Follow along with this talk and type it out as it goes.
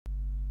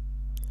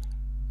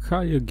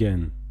Hi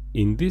again.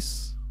 In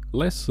this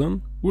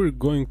lesson we're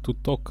going to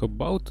talk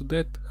about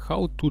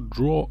how to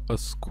draw a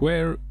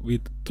square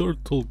with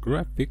turtle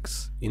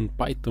graphics in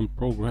Python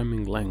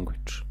programming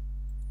language.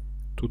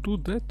 To do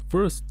that,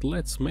 first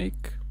let's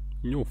make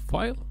new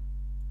file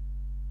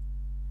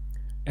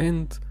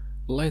and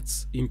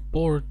let's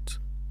import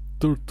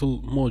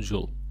turtle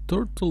module.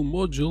 Turtle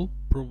module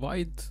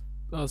provides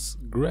us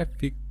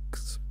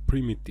graphics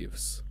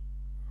primitives.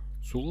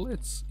 So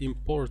let's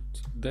import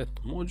that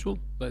module.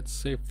 Let's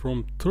say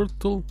from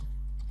turtle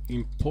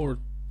import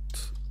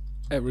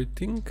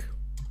everything.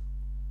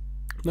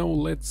 Now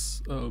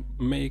let's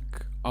make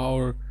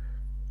our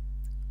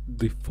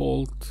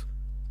default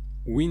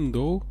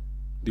window,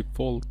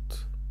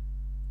 default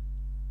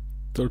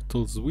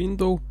turtles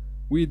window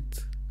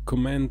with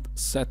command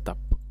setup.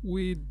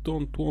 We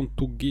don't want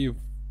to give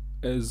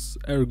as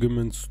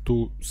arguments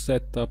to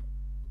setup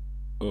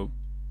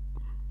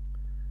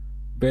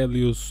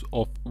values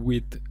of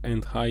width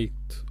and height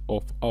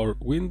of our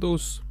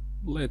windows.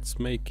 Let's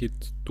make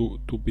it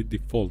to be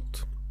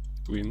default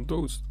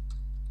windows.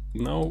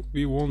 Now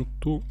we want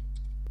to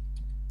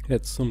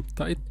add some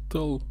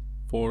title.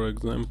 For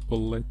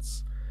example,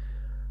 let's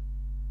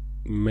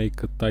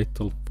make a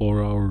title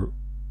for our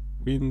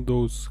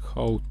windows: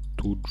 how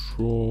to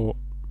draw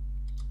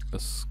a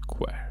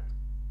square.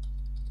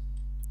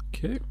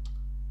 Okay,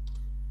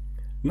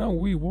 now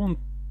we want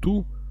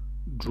to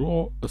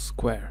draw a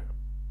square.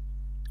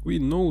 We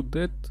know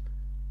that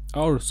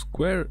our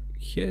square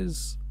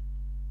has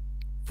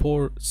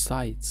 4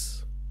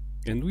 sides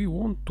and we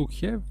want to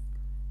have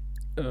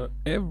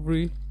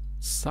every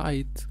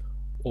side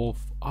of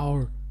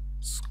our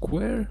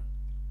square,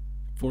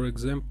 for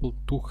example,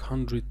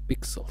 200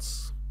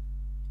 pixels.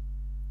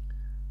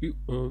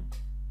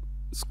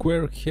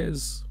 Square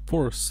has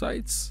 4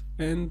 sides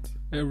and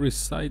every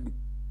side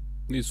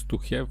needs to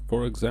have,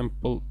 for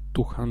example,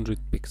 200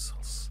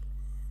 pixels.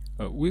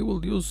 We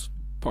will use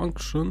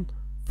function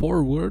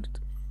forward.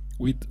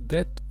 With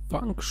that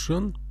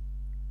function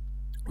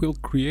we'll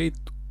create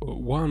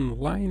one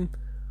line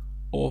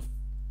of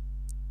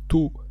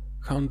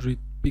 200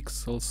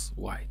 pixels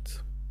wide.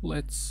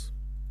 Let's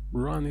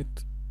run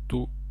it.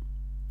 To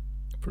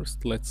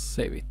first let's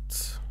save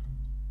it.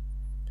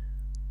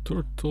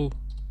 Turtle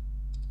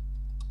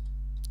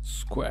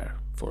square,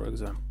 for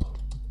example,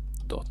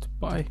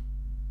 .py.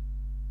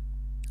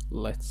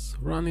 Let's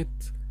run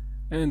it,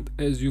 and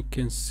as you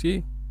can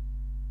see,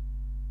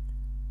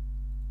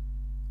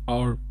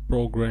 our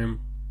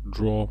program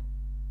draw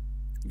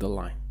the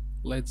line.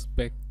 Let's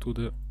back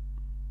to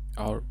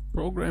our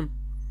program.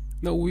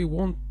 Now we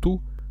want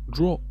to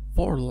draw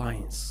 4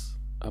 lines,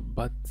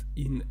 but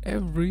in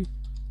every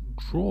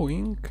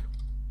drawing,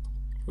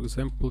 for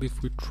example,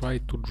 if we try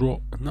to draw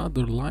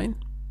another line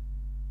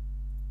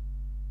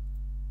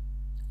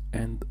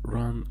and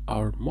run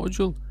our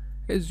module,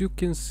 as you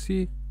can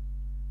see,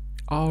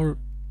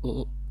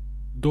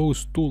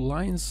 those 2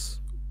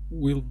 lines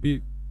will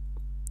be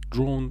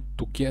drawn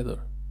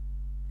together.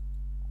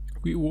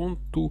 We want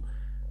to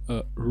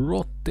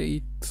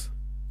rotate.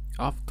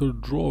 After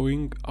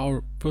drawing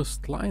our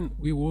first line,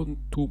 we want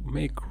to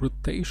make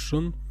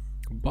rotation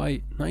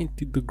by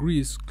 90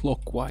 degrees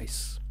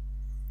clockwise.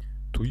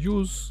 To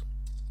use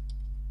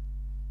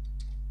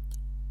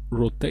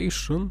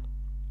rotation,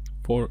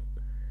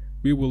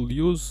 we will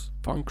use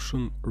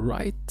function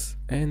right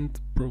and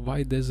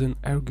provide as an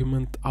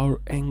argument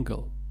our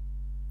angle.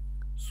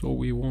 So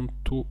we want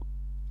to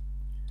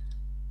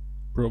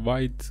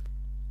provide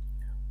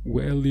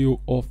value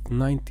of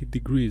 90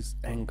 degrees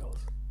angle,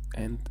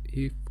 and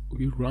if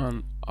we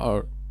run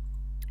our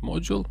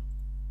module,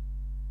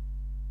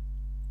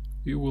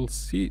 we will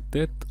see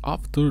that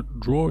after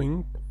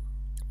drawing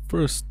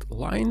first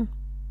line,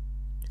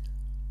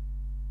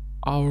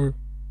 our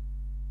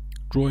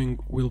drawing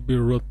will be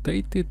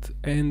rotated,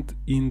 and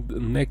in the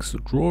next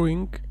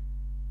drawing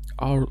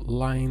our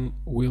line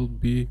will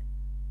be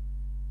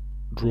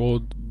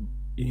drawn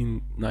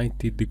in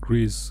 90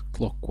 degrees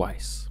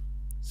clockwise.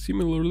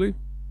 Similarly,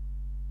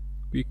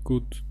 we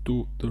could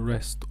do the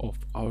rest of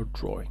our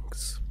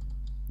drawings.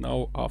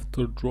 Now,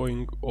 after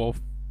drawing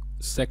of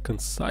second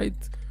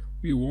side,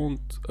 we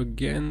want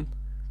again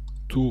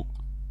to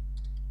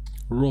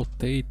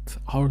rotate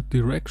our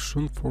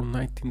direction for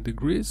 19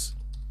 degrees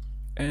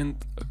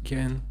and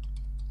again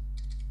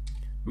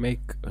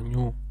make a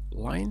new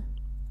line.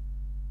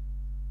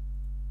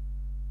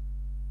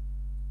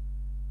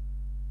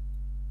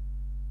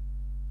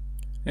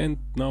 And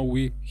now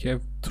we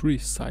have 3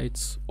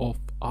 sides of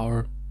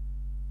our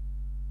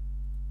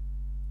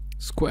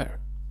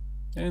square,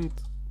 and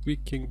we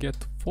can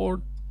get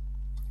 4th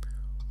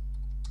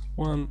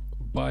one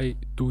by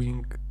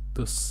doing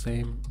the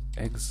same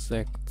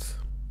exact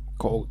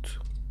code.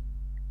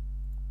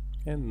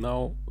 And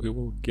now we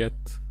will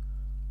get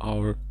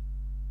our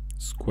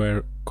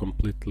square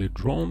completely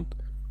drawn,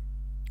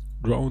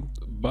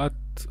 but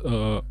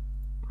the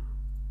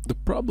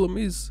problem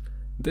is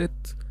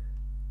that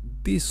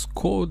this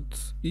code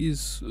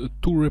is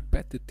too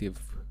repetitive.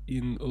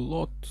 In a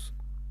lot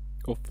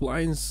of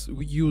lines,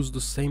 we use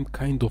the same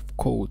kind of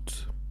code.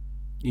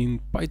 In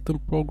Python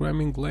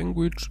programming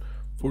language,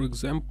 for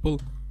example,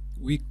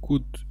 we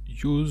could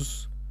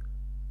use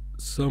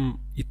some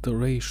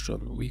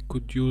iteration. We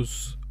could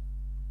use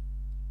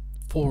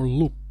for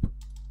loop.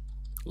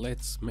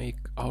 Let's make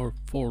our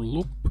for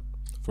loop,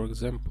 for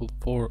example,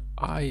 for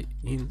I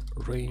in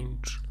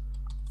range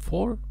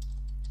 4,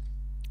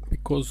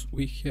 because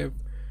we have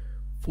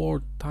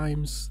 4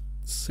 times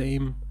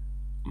same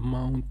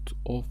amount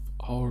of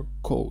our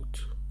code,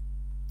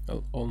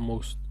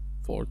 almost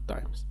 4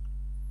 times,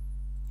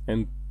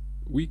 and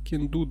we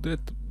can do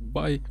that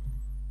by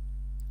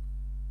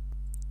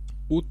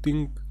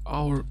putting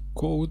our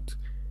code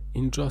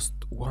in just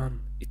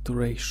one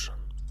iteration.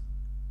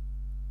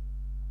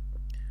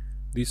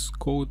 This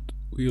code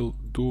will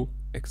do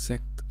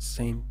exact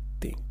same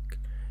thing.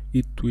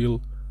 It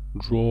will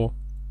draw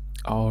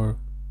our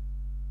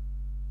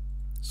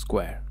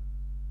square.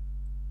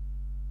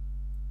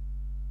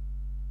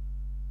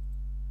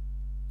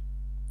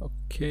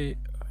 Okay,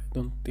 I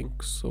don't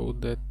think so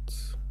that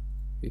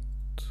it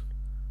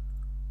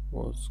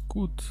was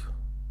good.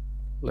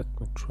 Let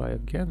me try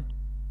again.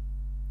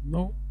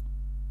 No.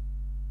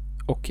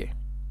 Okay,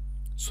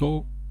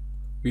 so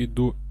we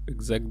do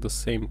exact the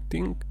same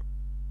thing.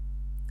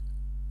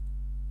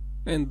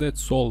 And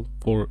that's all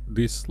for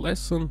this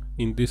lesson.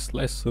 In this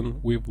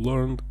lesson we've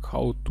learned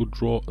how to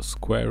draw a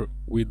square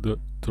with the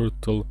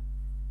turtle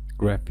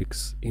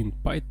graphics in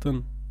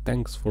Python.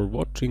 Thanks for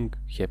watching.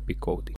 Happy coding.